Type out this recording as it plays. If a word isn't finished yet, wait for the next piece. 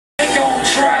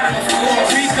try, of course.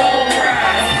 We gon'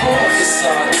 ride, of course. It's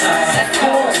our time, of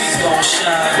course. We gon'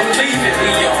 shine, believe it,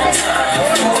 we on time, of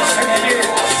course.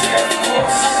 Yeah, of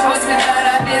course. Of course, we got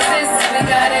our business, we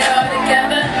got it all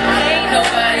together. Ain't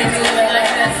nobody do it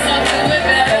like that, so do it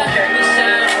better. We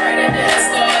shine brighter than the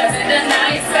stars in the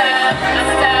night sky. Our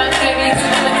style can be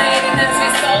duplicated cause we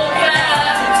so fly.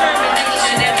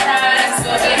 Determination and pride, that's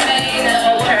what we made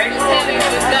of. It's heavy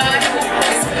with God,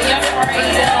 it's we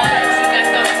afraid of. We got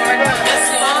the heart of the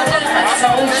soldier. I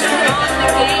told you, on the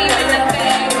game in the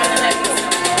bag, running like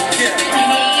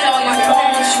heat on your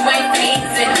bones, you ain't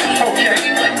facing me. If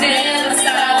you put down the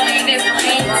style, ain't it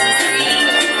plain to see?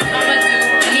 I'ma do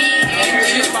me and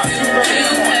you do,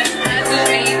 cause I do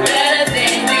me better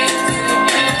than you do.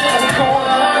 Of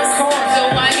course, so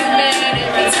why you mad at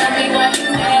me? Tell me why you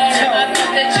mad. I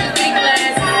thought that you'd be glad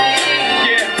to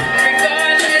see.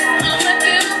 Regardless, I'ma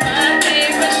do my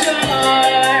thing for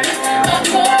sure. Of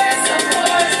course, of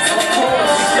course, of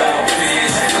course. We got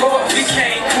biz, of course. We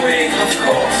can't quit, of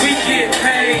course. We get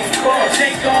paid, of course.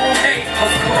 They gon' hate,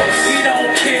 of course. We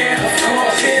don't care, of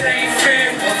course. It ain't fair,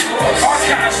 of course. Our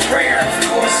kind's rare, of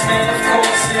course, man, of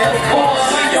course, yeah, of course.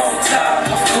 We on top,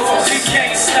 of course. We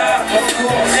can't stop, of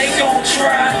course. They gon'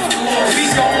 try, of course. We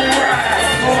gon' ride,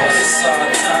 of course. It's our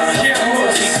time, yeah, of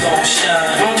course. We gon'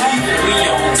 shine, believe it, we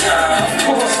on time, of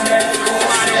course, man, of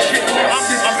course.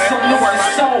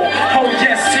 Soul. Oh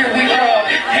yes, here we are,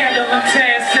 handling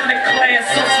tasks in the class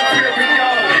so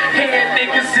superior. Head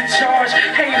niggas in charge,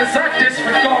 haters I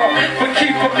disregard, but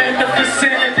keep them in the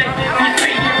vicinity. We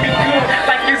feeding me good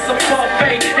like it's a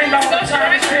buffet, and all the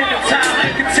time it's been the time.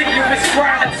 Continuous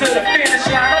grinding to the finish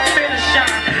line. I'm finna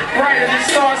shine brighter than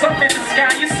stars. I'm in the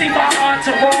sky. You see my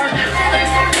entourage?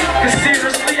 Cause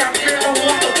seriously, I feel the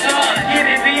one of God. Get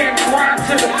it in, grind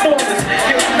to the fullest.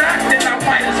 If not, then I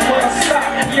might as well stop.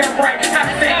 Yeah, right. I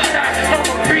think not. I'm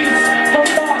a beast. I'm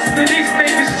monster. These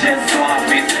niggas just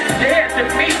zombies. Dead to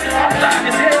me. I'm live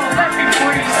as hell. Let me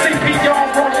breathe.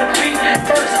 CPR on the beat.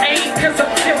 First aid, cause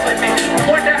I'm killing it.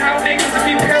 Wonder how niggas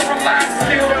be paralyzed,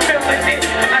 still feeling it.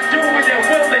 I do it and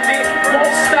willing it.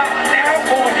 Won't stop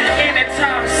now or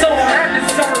anytime soon. I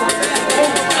deserve it.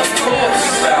 Of course,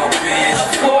 we bout biz.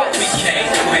 Of course, we can't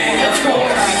quit. Of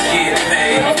course, we get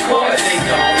paid. Of course, they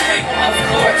gon' hate. Of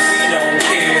course, we don't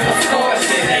care. Of course,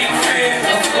 it ain't fair.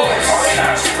 Of course, our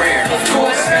time's rare. Of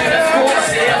course, man. Of course,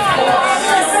 yeah. Of course,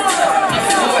 we on top. Of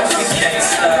course, we can't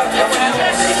stop. Of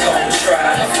course, they gon' try.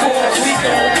 Of course, we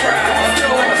gon' cry. Of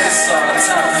course, it's our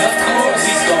time. Of course,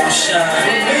 we gon' shine.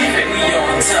 Believe it, we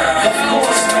on time. Of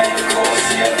course, man. Of course,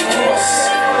 yeah. Of course.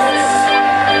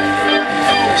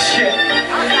 Shit.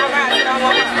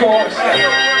 Of course.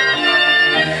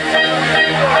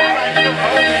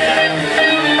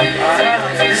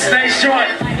 Stay short.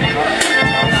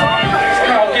 It's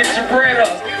called Get Your Bread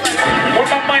Up. Where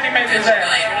my money makers at?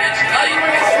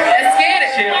 let's get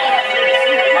it. Shit.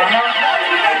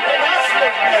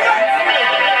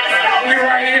 We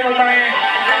right here, man.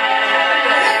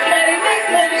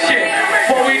 Shit.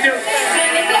 What we do?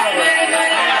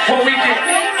 What we do?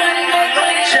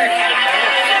 Check it.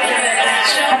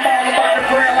 I'm all about the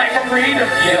bread like Marita.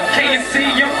 Yeah. Can you see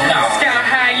you? No. Sky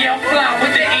high, yeah, I'm flying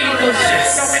with the eagles.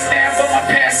 Know me now, but my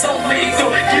past so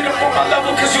legal. Get up on my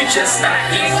level, cause you just not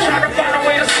easy. Try to find a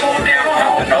way to slow down, I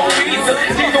don't know either.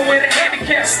 Even with a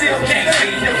handicap, still can't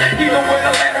beat them. Even with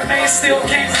a letter man, still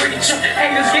can't reach them.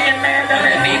 Haters getting mad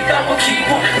underneath, I'ma keep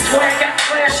them. Swag got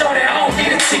flash on it, I don't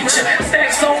need a teacher.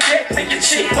 Stacks on deck, make it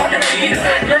cheap on the meter.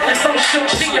 Girl is so shook,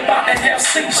 she about to have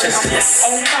seizures.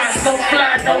 Oh my, so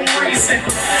fly, no reason.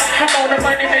 I'm on a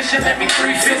money mission, let me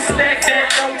brief it. Stack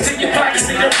that dough till your pockets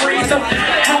need a breather.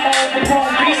 I'm on the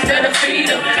wrong beast, that'll feed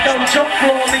them. Don't jump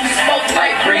floor, leave smoke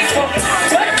like reefer.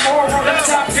 But more on the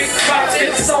topic,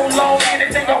 profit so low,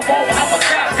 anything I want, I'ma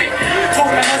cop it. On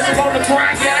the hustle, on the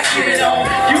grind, yeah, I get it on.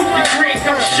 You can drink,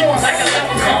 I'm short like a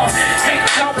leprechaun. Ain't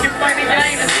talking money,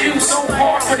 I ain't a few. So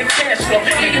hard for the cash flow,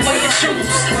 any way you choose.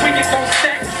 When you gon'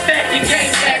 stack, you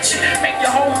can't match it. Make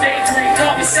your whole day drink,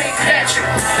 call me St. Patrick.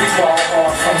 We ball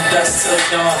hard from dusk till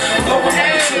dawn. Blowing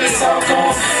money till it's all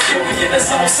gone. Yeah, we in the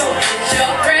zone, so Get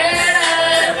your bread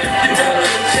up. you better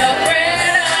Get your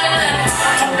bread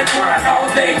up. on the grind all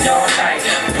day, all night.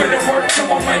 Put in work till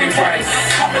my money right.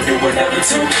 I'ma do another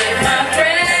two. Get my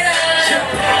bread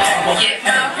up. Get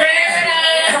my bread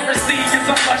up. Currency is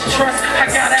a much trust. I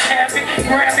gotta have it.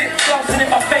 Grab it, flossing in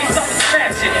my face, I'ma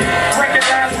snatch it.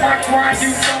 Recognize my grind.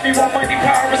 You tell me what money,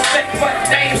 power, respect, but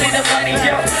they ain't see the money,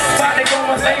 yo. Body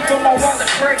going late for my wallet,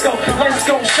 Draco. Let's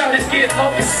go, shout it, get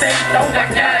low and stay. No, I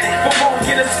got it, but won't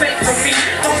get a cent from me.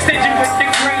 I'm stingy with the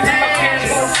green in my cash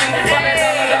flow.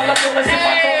 $500 billets in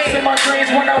my thoughts, in my dreams.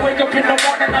 When I wake up in the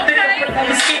morning, I'm thinking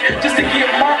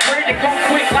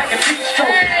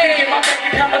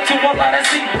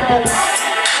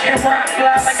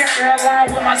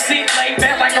on my seat, laid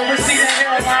back like a receipt of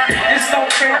hairline. It's no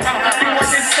fair, I'm doing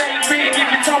this thing big. If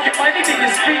you're talking money, then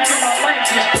you speak in my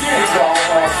language. We ball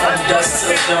hard from dusk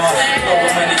till dawn.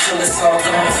 Blowing money till it's all gone.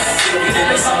 Yeah, we did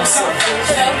this on so.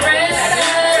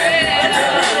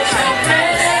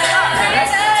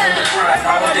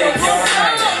 All day, all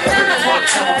night. Put the work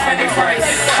to them when they right.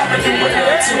 I'ma do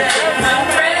whatever too.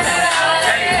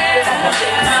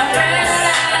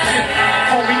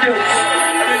 What we do?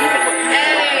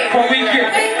 What we get?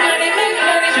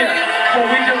 Yeah, what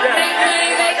we do?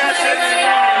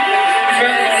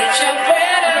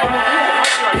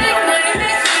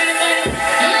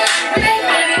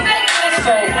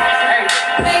 So, hey,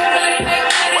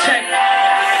 check.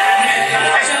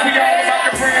 We all about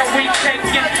the bread we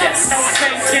taking, no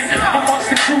faking. Amongst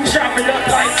the crew, chop it up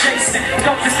like Jason.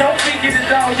 Don't figure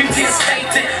it all, you get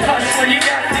stated. Hustle, you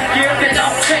got to give it,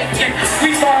 I'm taking.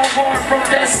 We ball hard from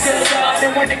dusk till dawn,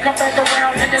 and when they come back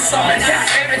around, and it's all got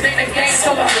everything they gain.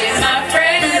 So I get my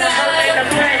friend, and the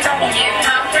pain, I'ma get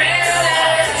my friend.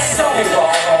 So we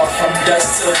ball hard from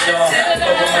dusk till dawn.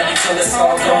 Blowing money till it's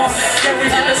all gone. Yeah, we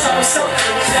did this on so.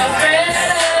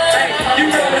 Hey, you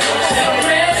know it.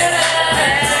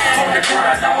 On the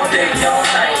grind all day, all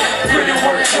night. Put in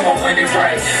work to them when they right.